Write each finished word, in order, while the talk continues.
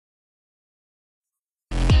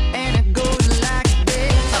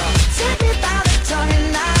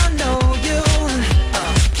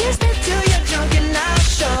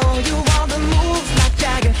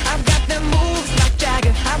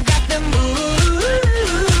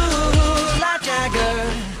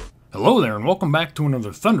Hello there and welcome back to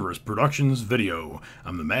another Thunderous Productions video.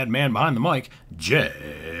 I'm the madman behind the mic,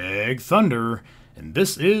 Jag Thunder, and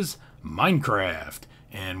this is Minecraft.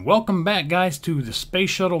 And welcome back guys to the Space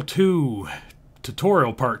Shuttle 2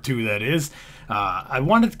 tutorial part 2 that is. I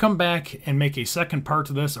wanted to come back and make a second part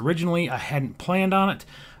to this. Originally I hadn't planned on it.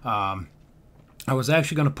 I was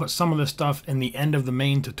actually going to put some of this stuff in the end of the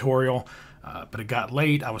main tutorial. But it got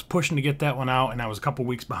late. I was pushing to get that one out, and I was a couple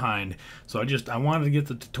weeks behind. So I wanted to get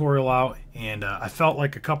the tutorial out, and I felt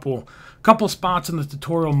like a couple spots in the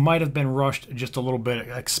tutorial might have been rushed just a little bit,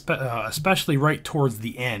 especially right towards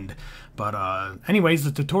the end. But anyways,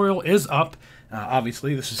 the tutorial is up.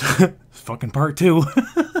 Obviously, this is fucking part 2.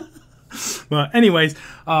 But anyways,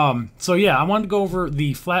 so yeah, I wanted to go over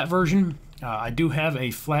the flat version. I do have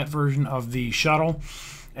a flat version of the shuttle.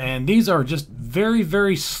 And these are just very,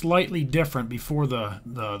 very slightly different before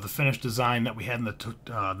the finished design that we had in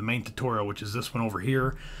the main tutorial, which is this one over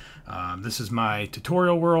here. This is my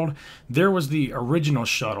tutorial world. There was the original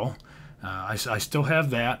shuttle. I still have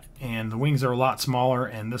that, and the wings are a lot smaller,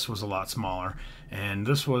 and this was a lot smaller. And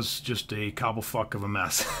this was just a cobblefuck of a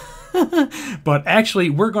mess. But actually,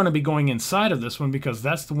 we're going to be going inside of this one because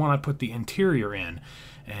that's the one I put the interior in.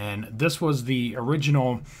 And this was the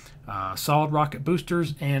original solid rocket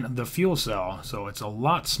boosters and the fuel cell, so it's a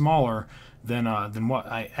lot smaller than what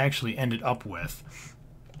I actually ended up with.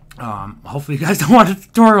 Hopefully you guys don't want a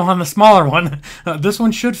tutorial on the smaller one. This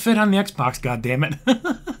one should fit on the Xbox, goddammit.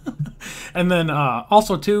 And then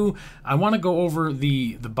also too, I want to go over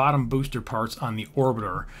the bottom booster parts on the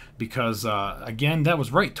Obiter because again, that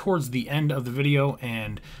was right towards the end of the video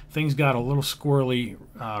and things got a little squirrely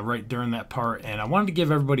right during that part, and I wanted to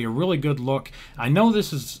give everybody a really good look. I know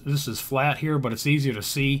this is flat here, but it's easier to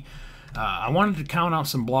see. I wanted to count out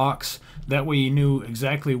some blocks, that way you knew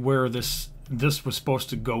exactly where this was supposed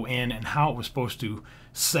to go in and how it was supposed to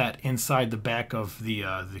set inside the back of the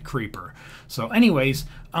creeper. So anyways,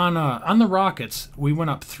 on the rockets we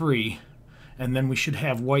went up 3, and then we should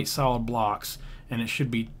have white solid blocks, and it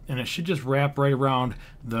should just wrap right around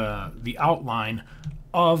the outline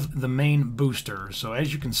of the main booster. So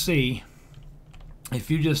as you can see,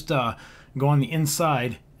 if you just go on the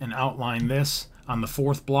inside and outline this on the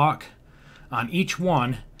 4th block on each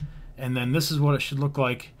one, and then this is what it should look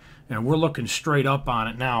like. And we're looking straight up on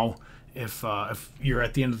it now. If you're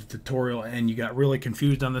at the end of the tutorial and you got really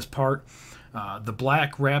confused on this part, the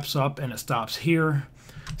black wraps up and it stops here.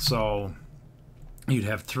 So you'd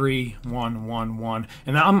have 3, 1, 1, 1,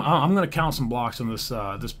 and I'm going to count some blocks on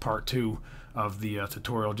this part 2 of the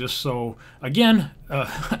tutorial, just so again,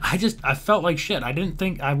 I felt like shit.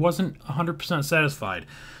 I wasn't 100% satisfied.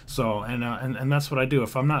 So and that's what I do.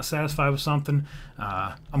 If I'm not satisfied with something,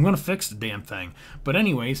 I'm gonna fix the damn thing. But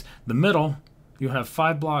anyways, the middle, you have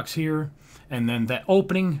 5 blocks here, and then that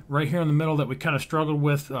opening right here in the middle that we kind of struggled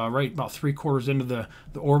with right about 3/4 into the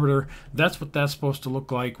Obiter. That's what that's supposed to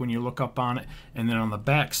look like when you look up on it. And then on the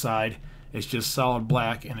back side, it's just solid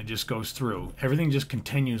black, and it just goes through. Everything just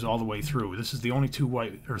continues all the way through. This is the only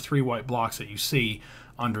 3 white blocks that you see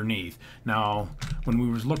underneath. Now, when we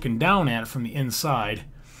was looking down at it from the inside,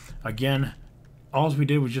 again, all we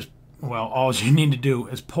did was just, well, all you need to do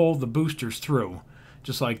is pull the boosters through,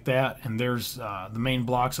 just like that. And there's the main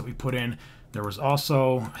blocks that we put in. There was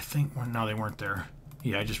also, I think, well, no, they weren't there.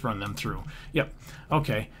 Yeah, I just run them through. Yep.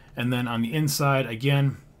 Okay. And then on the inside,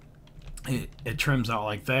 again, it trims out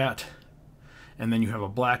like that. And then you have a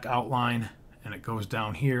black outline, and it goes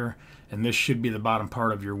down here. And this should be the bottom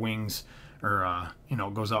part of your wings, or, you know,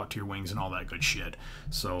 it goes out to your wings and all that good shit.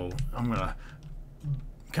 So I'm going to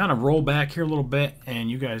kind of roll back here a little bit, and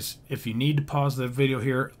you guys, if you need to pause the video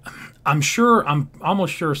here, I'm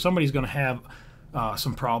almost sure somebody's going to have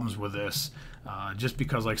some problems with this, just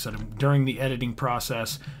because, like I said, during the editing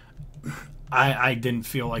process, I didn't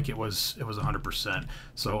feel like it was 100%.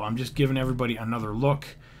 So I'm just giving everybody another look,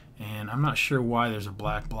 and I'm not sure why there's a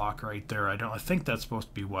black block right there. I think that's supposed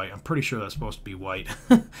to be white. I'm pretty sure that's supposed to be white.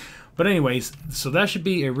 But anyways, so that should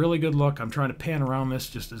be a really good look. I'm trying to pan around this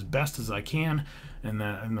just as best as I can.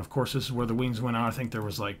 And of course, this is where the wings went out. I think there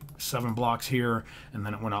was like 7 blocks here, and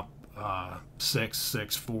then it went up 6,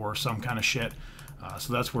 6, 4, some kind of shit.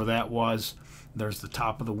 So that's where that was. There's the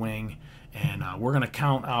top of the wing, and we're going to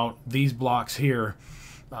count out these blocks here.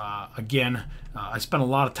 Again, I spent a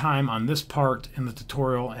lot of time on this part in the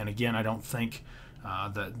tutorial, and again, I don't think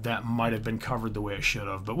that might have been covered the way it should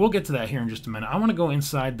have. But we'll get to that here in just a minute. I want to go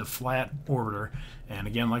inside the flat Obiter, and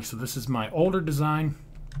again, like I said, this is my older design.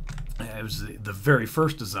 It was the very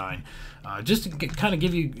first design. Just to kind of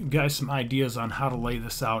give you guys some ideas on how to lay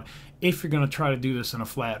this out if you're going to try to do this in a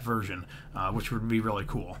flat version, which would be really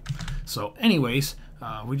cool. So anyways,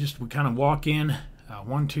 we kind of walk in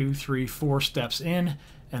 1, 2, 3, 4 steps in,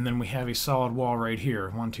 and then we have a solid wall right here.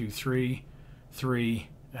 1, 2, 3, 3,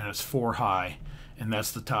 and it's 4 high. And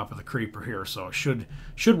that's the top of the creeper here, so it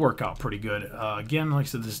should work out pretty good. Again, like I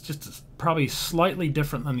said, this is just probably slightly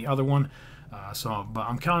different than the other one. But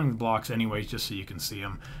I'm counting the blocks anyways, just so you can see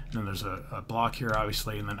them. And then there's a block here,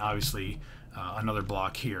 obviously, and then obviously another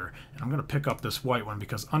block here. And I'm going to pick up this white one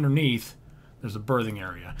because underneath there's a birthing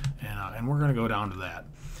area, and we're going to go down to that.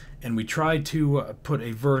 And we tried to put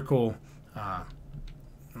a vertical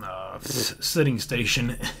sitting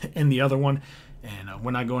station in the other one. And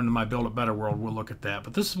when I go into my Build It Better world, we'll look at that.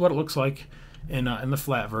 But this is what it looks like in the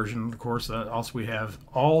flat version. Of course, all we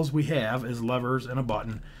have is levers and a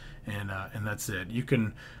button, and that's it. You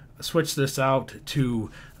can switch this out to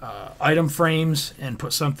item frames and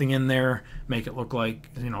put something in there, make it look like,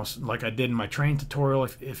 you know, like I did in my train tutorial,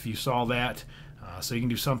 if you saw that. So you can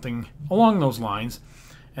do something along those lines.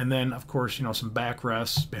 And then, of course, you know, some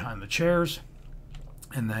backrests behind the chairs.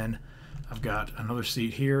 And then I've got another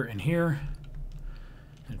seat here and here.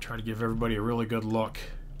 And try to give everybody a really good look.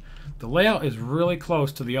 The layout is really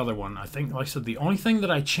close to the other one. I think, like I said, the only thing that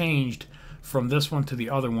I changed from this one to the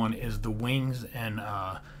other one is the wings and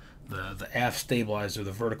the aft stabilizer,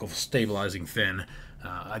 the vertical stabilizing fin.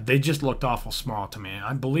 They just looked awful small to me.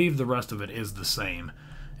 I believe the rest of it is the same.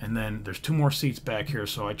 And then there's 2 more seats back here,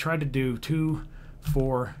 so I tried to do 2,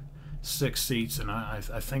 4, 6 seats, and I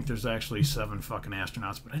think there's actually 7 fucking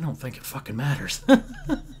astronauts, but I don't think it fucking matters.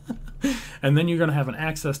 And then you're going to have an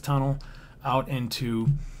access tunnel out into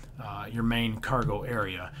your main cargo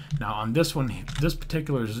area. Now on this one, this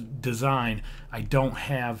particular design, I don't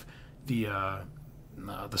have the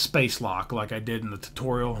space lock like I did in the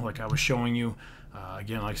tutorial, like I was showing you.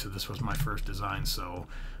 Again, like I said, this was my first design, so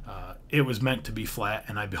it was meant to be flat,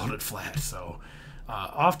 and I built it flat. So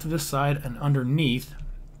off to this side and underneath,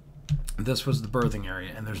 this was the berthing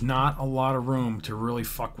area, and there's not a lot of room to really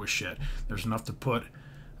fuck with shit. There's enough to put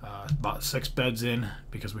about 6 beds in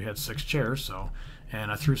because we had 6 chairs. So,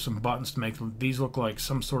 and I threw some buttons to make these look like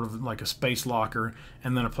some sort of like a space locker,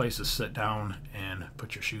 and then a place to sit down and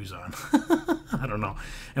put your shoes on. I don't know.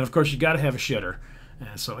 And of course, you got to have a shitter.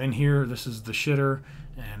 And so in here, this is the shitter,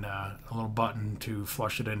 and a little button to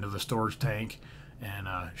flush it into the storage tank and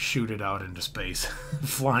shoot it out into space.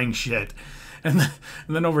 Flying shit. And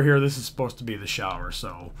then over here, this is supposed to be the shower.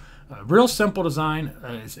 So real simple design.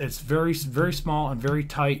 It's very, very small and very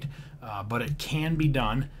tight, but it can be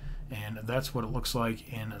done. And that's what it looks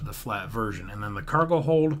like in the flat version. And then the cargo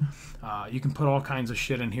hold, you can put all kinds of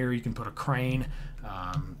shit in here. You can put a crane,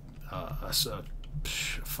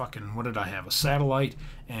 fucking, what did I have? A satellite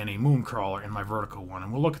and a moon crawler in my vertical one.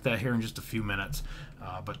 And we'll look at that here in just a few minutes.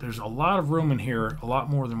 But there's a lot of room in here, a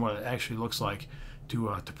lot more than what it actually looks like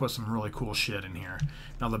to put some really cool shit in here.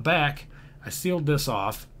 Now the back, I sealed this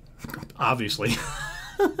off, obviously.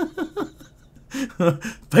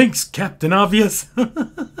 Thanks, Captain Obvious.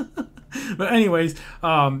 But anyways,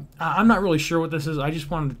 I'm not really sure what this is. I just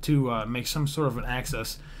wanted to make some sort of an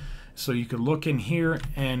access so you could look in here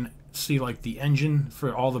and see like the engine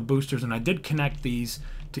for all the boosters. And I did connect these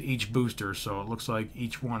to each booster, so it looks like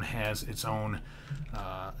each one has its own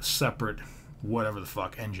separate whatever the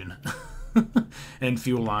fuck engine. And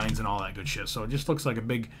fuel lines and all that good shit. So it just looks like a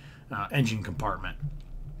big engine compartment.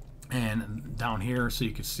 And down here, so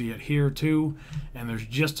you can see it here too, and there's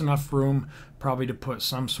just enough room probably to put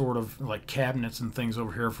some sort of like cabinets and things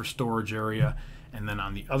over here for storage area. And then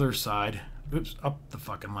on the other side, oops, up the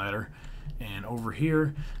fucking ladder, and over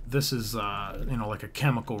here, this is you know, like a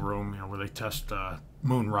chemical room, you know, where they test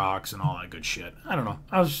moon rocks and all that good shit. I don't know,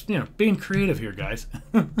 I was, you know, being creative here, guys.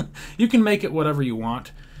 You can make it whatever you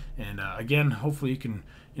want. And again, hopefully you can,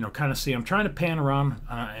 you know, kind of see. I'm trying to pan around,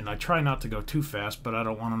 and I try not to go too fast, but I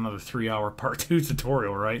don't want another 3-hour part 2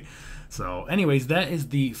 tutorial, right? So anyways, that is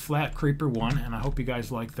the flat creeper one, and I hope you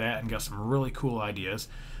guys like that and got some really cool ideas.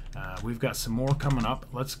 We've got some more coming up.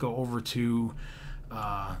 Let's go over to,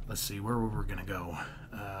 let's see, where we're going to go.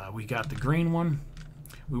 We got the green one.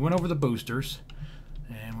 We went over the boosters,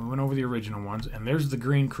 and we went over the original ones, and there's the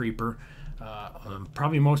green creeper.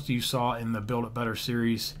 Probably most of you saw in the Build It Better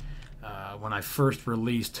series when I first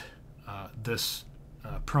released this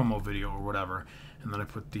promo video or whatever, and then I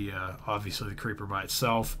put the obviously the creeper by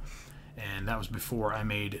itself, and that was before I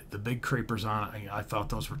made the big creepers on it. I thought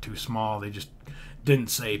those were too small. They just didn't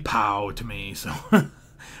say pow to me, so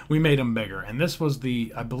we made them bigger. And this was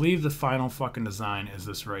the, I believe the final fucking design is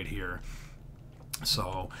this right here.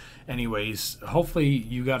 So anyways, hopefully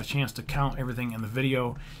you got a chance to count everything in the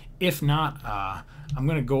video. If not, I'm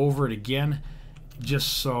going to go over it again,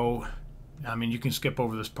 just so, I mean, you can skip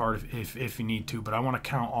over this part if you need to, but I want to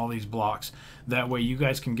count all these blocks. That way you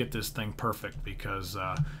guys can get this thing perfect, because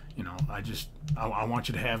you know, I want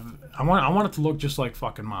you to have, I want it to look just like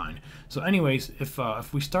fucking mine. So anyways,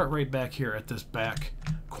 if we start right back here at this back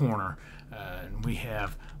corner, we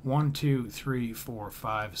have 1, 2, 3, 4,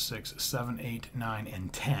 5, 6, 7, 8, 9,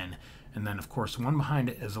 and 10. And then, of course, one behind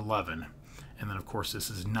it is 11. And then, of course, this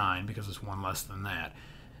is 9 because it's one less than that.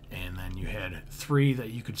 And then you had 3 that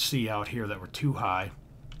you could see out here that were too high.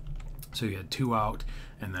 So you had 2 out,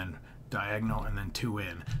 and then diagonal, and then 2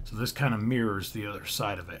 in. So this kind of mirrors the other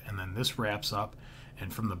side of it. And then this wraps up,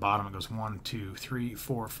 and from the bottom it goes 1, 2, 3,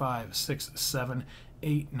 4, 5, 6, 7,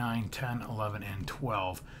 8, 9, 10, 11, and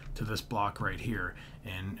 12 to this block right here.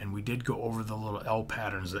 And we did go over the little L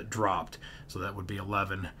patterns that dropped. So that would be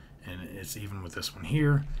 11, and it's even with this one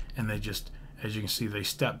here. And they just, as you can see, they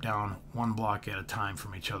step down one block at a time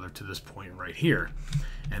from each other to this point right here.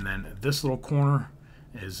 And then this little corner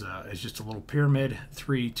is just a little pyramid,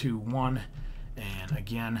 3, 2, 1. And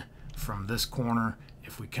again, from this corner,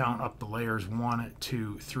 if we count up the layers, 1,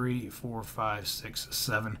 2, 3, 4, 5, 6,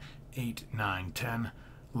 7, 8, 9, 10,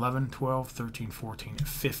 11, 12, 13, 14,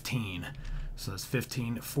 15. So that's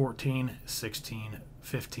 15, 14, 16,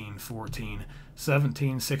 15, 14,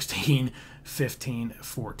 17, 16, 15,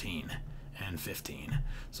 14, and 15.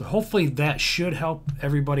 So hopefully that should help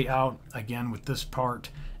everybody out, again, with this part,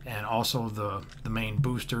 and also the main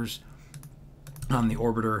boosters on the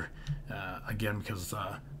Obiter, again, because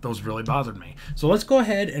those really bothered me. So let's go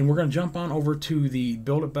ahead and we're going to jump on over to the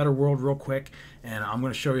Build It Better world real quick, and I'm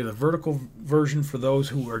going to show you the vertical version for those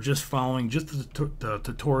who are just following just the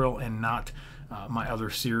tutorial and not my other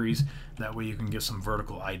series. That way you can get some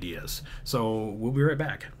vertical ideas. So we'll be right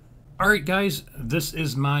back. Alright guys, this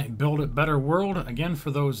is my Build It Better world. Again, for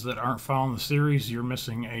those that aren't following the series, you're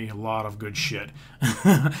missing a lot of good shit.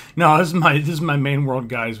 No, this is my main world,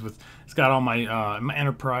 guys. It's got all my my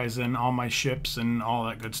Enterprise and all my ships and all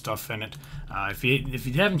that good stuff in it. If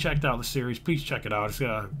you haven't checked out the series, please check it out. It's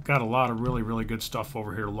got a lot of really good stuff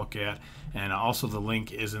over here to look at, and also the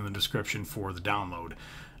link is in the description for the download.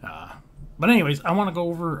 But anyways, I want to go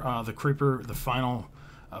over the Creeper, the final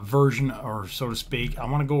version, or so to speak. I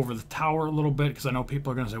want to go over the tower a little bit, because I know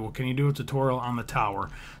people are going to say, well, can you do a tutorial on the tower?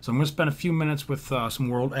 So I'm going to spend a few minutes with some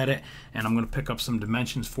world edit, and I'm going to pick up some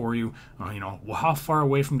dimensions for you. You know, well, how far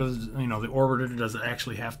away from the orbiter does it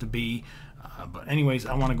actually have to be? But anyways,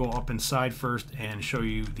 I want to go up inside first and show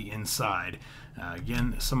you the inside.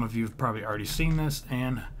 Again, some of you have probably already seen this,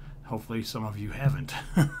 and hopefully some of you haven't.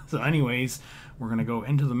 So anyways, we're going to go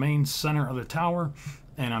into the main center of the tower,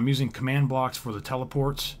 and I'm using command blocks for the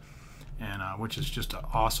teleports, and which is just an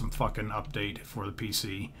awesome fucking update for the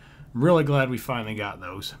PC. Really glad we finally got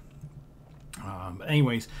those. But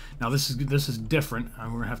anyways, now this is different. We're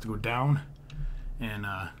gonna have to go down and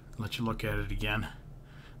let you look at it again.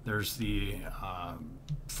 There's the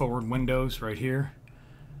forward windows right here,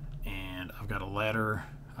 and I've got a ladder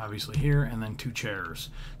obviously here, and then 2 chairs.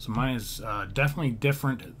 So mine is definitely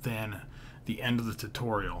different than the end of the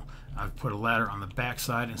tutorial. I've put a ladder on the back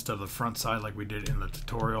side instead of the front side like we did in the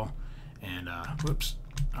tutorial. And whoops,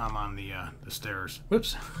 I'm on the stairs.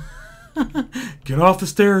 Whoops. Get off the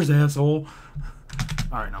stairs, asshole.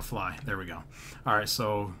 Alright, now fly. There we go. Alright,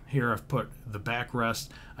 so here I've put the backrest.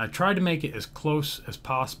 I tried to make it as close as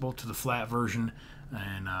possible to the flat version,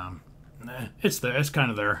 and it's there. It's kind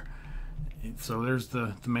of there. So there's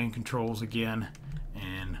the main controls again,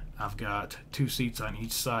 and I've got 2 seats on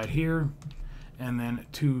each side here, and then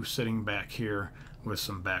 2 sitting back here with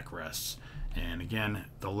some backrests. And again,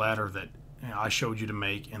 the ladder that I showed you to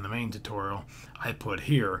make in the main tutorial, I put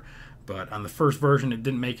here. But on the first version, it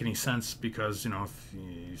didn't make any sense, because, you know,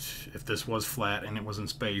 if this was flat and it was in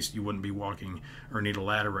space, you wouldn't be walking or need a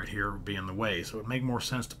ladder right here, it would be in the way. So it would make more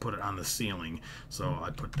sense to put it on the ceiling. So I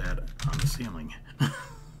put that on the ceiling.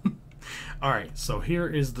 Alright, so here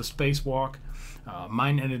is the spacewalk.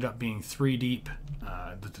 Mine ended up being 3 deep.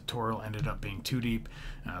 The tutorial ended up being 2 deep.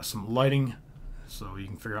 Some lighting, so you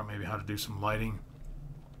can figure out maybe how to do some lighting.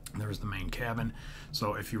 There's the main cabin.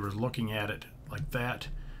 So if you were looking at it like that,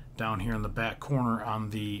 down here in the back corner on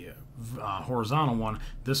the horizontal one,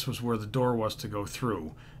 this was where the door was to go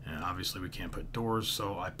through. And obviously we can't put doors,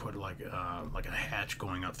 so I put like a hatch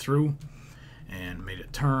going up through and made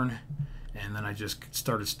it turn. And then I just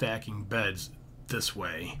started stacking beds this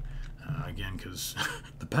way. Again, because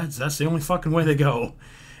the beds, that's the only fucking way they go.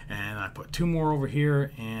 And I put 2 more over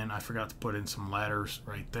here, and I forgot to put in some ladders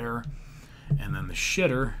right there. And then the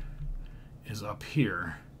shitter is up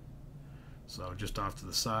here. So just off to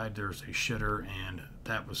the side, there's a shitter, and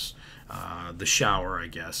that was the shower, I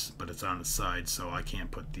guess, but it's on its side, so I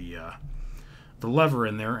can't put the lever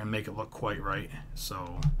in there and make it look quite right.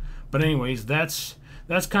 So, but anyways, that's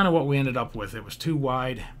kind of what we ended up with. It was too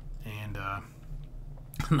wide, and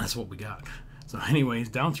that's what we got. So anyways,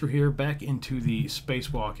 down through here, back into the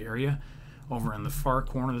spacewalk area, over in the far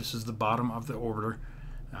corner. This is the bottom of the orbiter.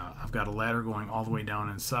 I've got a ladder going all the way down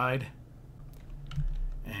inside.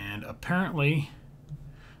 And apparently,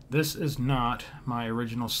 this is not my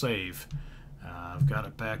original save. I've got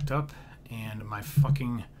it backed up, and my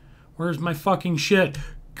fucking... Where's my fucking shit?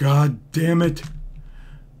 God damn it.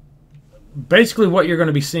 Basically, what you're going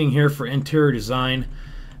to be seeing here for interior design,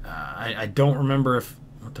 I don't remember if...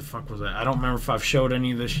 What the fuck was that? I don't remember if I've showed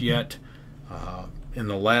any of this yet in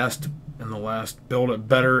the last Build It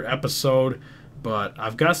Better episode, but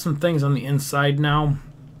I've got some things on the inside now.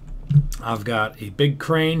 I've got a big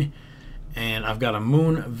crane, and I've got a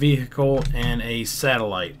moon vehicle and a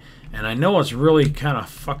satellite. And I know it's really kind of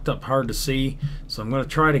fucked up hard to see, so I'm going to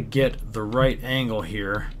try to get the right angle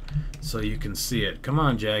here so you can see it. Come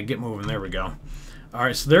on, Jag, get moving. There we go.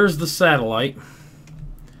 Alright, so there's the satellite.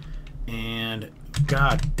 And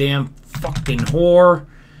goddamn fucking whore,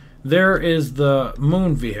 there is the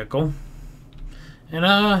moon vehicle. And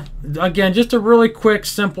again, just a really quick,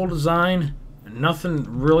 simple design.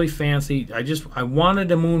 Nothing really fancy. I wanted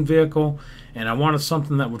a moon vehicle, and I wanted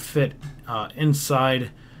something that would fit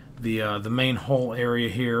inside the main hull area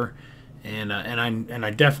here, and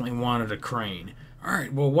I definitely wanted a crane. All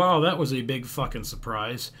right, well, wow, that was a big fucking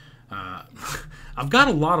surprise. I've got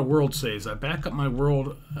a lot of world saves. I back up my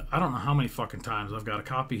world. I don't know how many fucking times. I've got a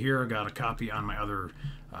copy here. I got a copy on my other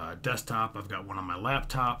desktop. I've got one on my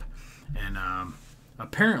laptop, and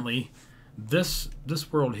apparently, this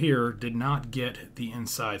world here did not get the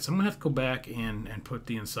inside, so I'm gonna have to go back and put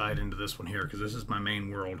the inside into this one here, because this is my main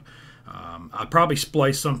world. I'll probably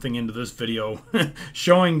splice something into this video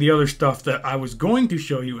showing the other stuff that I was going to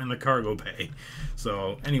show you in the cargo bay.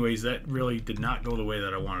 So anyways, that really did not go the way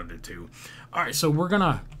that I wanted it to. Alright, so we're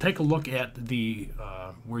gonna take a look at the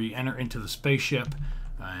where you enter into the spaceship,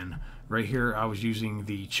 and right here I was using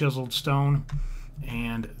the chiseled stone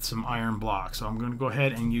and some iron blocks. So I'm going to go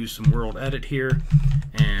ahead and use some world edit here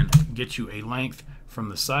and get you a length from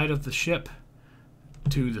the side of the ship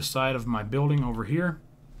to the side of my building over here,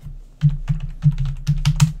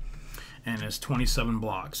 and it's 27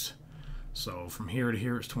 blocks. So from here to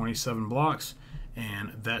here it's 27 blocks,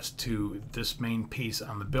 and that's to this main piece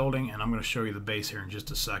on the building, and I'm going to show you the base here in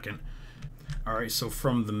just a second. Alright, so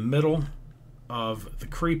from the middle of the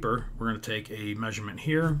creeper we're going to take a measurement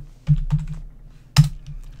here,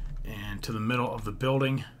 and to the middle of the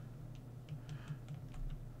building,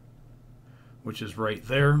 which is right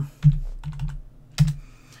there,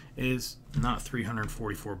 is not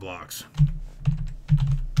 344 blocks.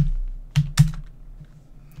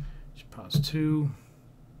 Just pause 2.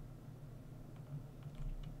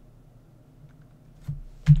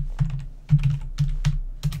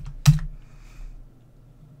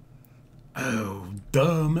 Oh,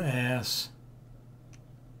 dumbass.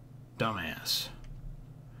 Dumbass.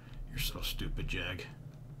 You're so stupid, Jag.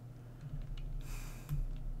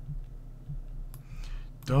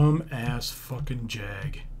 Dumb ass fucking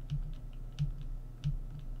Jag.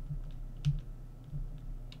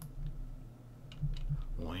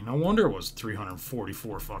 Well, no wonder it was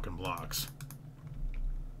 344 fucking blocks.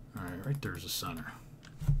 Alright, right there's the center.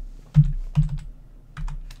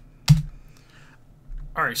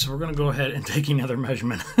 Alright, so we're going to go ahead and take another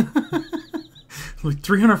measurement. Like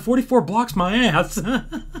 344 blocks, my ass.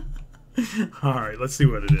 Alright, let's see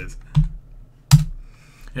what it is.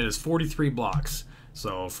 It is 43 blocks.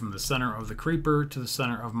 So from the center of the creeper to the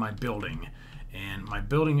center of my building. And my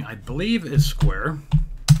building, I believe, is square.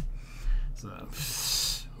 So,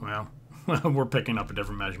 well, we're picking up a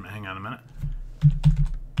different measurement. Hang on a minute.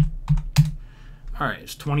 Alright,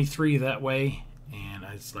 it's 23 that way. And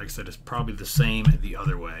it's, like I said, it's probably the same the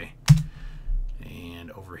other way.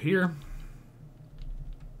 And over here,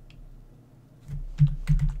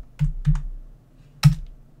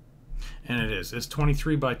 and it is. It's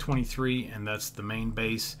 23 by 23, and that's the main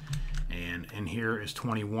base. And in here is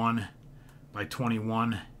 21 by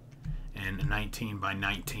 21 and 19 by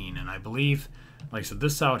 19. And I believe, like I said,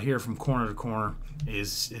 this out here from corner to corner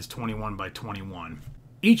is 21 by 21.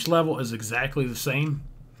 Each level is exactly the same,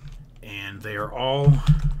 and they are all...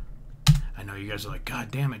 I know you guys are like, God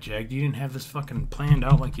damn it, Jag, you didn't have this fucking planned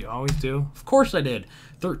out like you always do. Of course I did.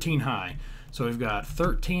 13 high. So we've got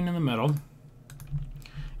 13 in the middle.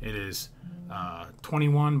 It is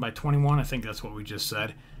 21 by 21. I think that's what we just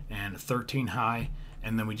said. and 13 high,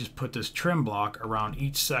 and then we just put this trim block around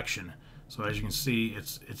each section. So as you can see,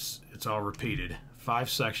 it's all repeated. 5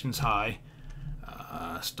 sections high,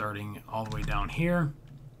 starting all the way down here.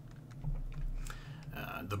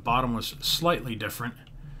 The bottom was slightly different.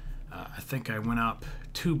 I think I went up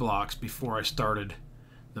 2 blocks before I started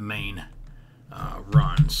the main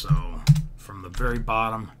run. So from the very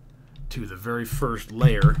bottom to the very first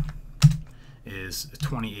layer is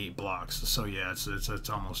 28 blocks. So yeah, it's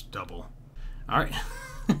almost double. All right.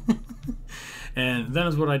 And then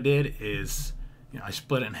is what I did is, I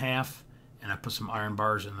split it in half, and I put some iron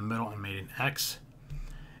bars in the middle and made an X.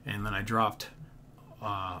 And then I dropped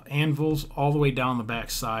anvils all the way down the back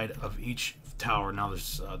side of each tower. Now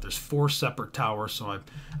there's 4 separate towers, so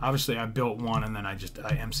I built one, and then I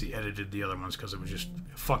MC edited the other ones because it was just,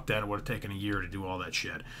 fuck that, it would have taken a year to do all that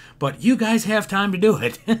shit. But you guys have time to do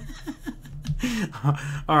it.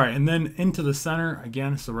 All right, and then into the center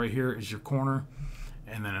again. So right here is your corner,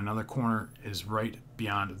 and then another corner is right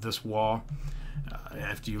beyond this wall.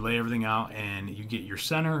 After you lay everything out and you get your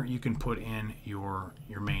center, you can put in your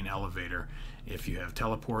main elevator if you have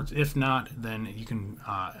teleports. If not, then you can,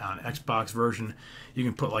 on Xbox version, you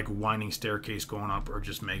can put like a winding staircase going up, or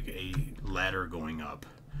just make a ladder going up.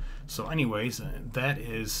 So anyways, that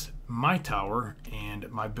is my tower and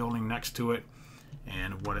my building next to it,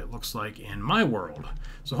 and what it looks like in my world.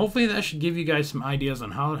 So hopefully that should give you guys some ideas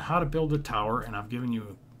on how to build a tower, and I've given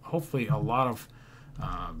you hopefully a lot of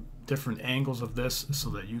different angles of this so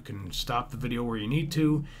that you can stop the video where you need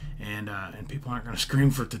to, and people aren't going to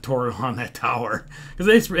scream for a tutorial on that tower, because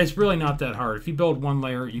it's really not that hard. If you build one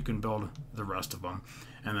layer, you can build the rest of them,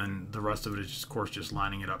 and then the rest of it is just, of course, just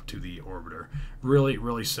lining it up to the orbiter. Really,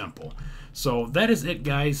 really simple. So that is it,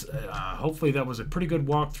 guys. Hopefully that was a pretty good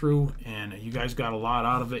walkthrough, and you guys got a lot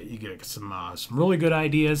out of it. You get some really good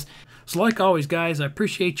ideas. So like always, guys, I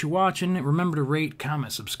appreciate you watching. Remember to rate,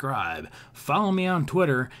 comment, subscribe. Follow me on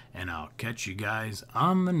Twitter, and I'll catch you guys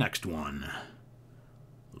on the next one.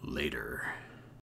 Later.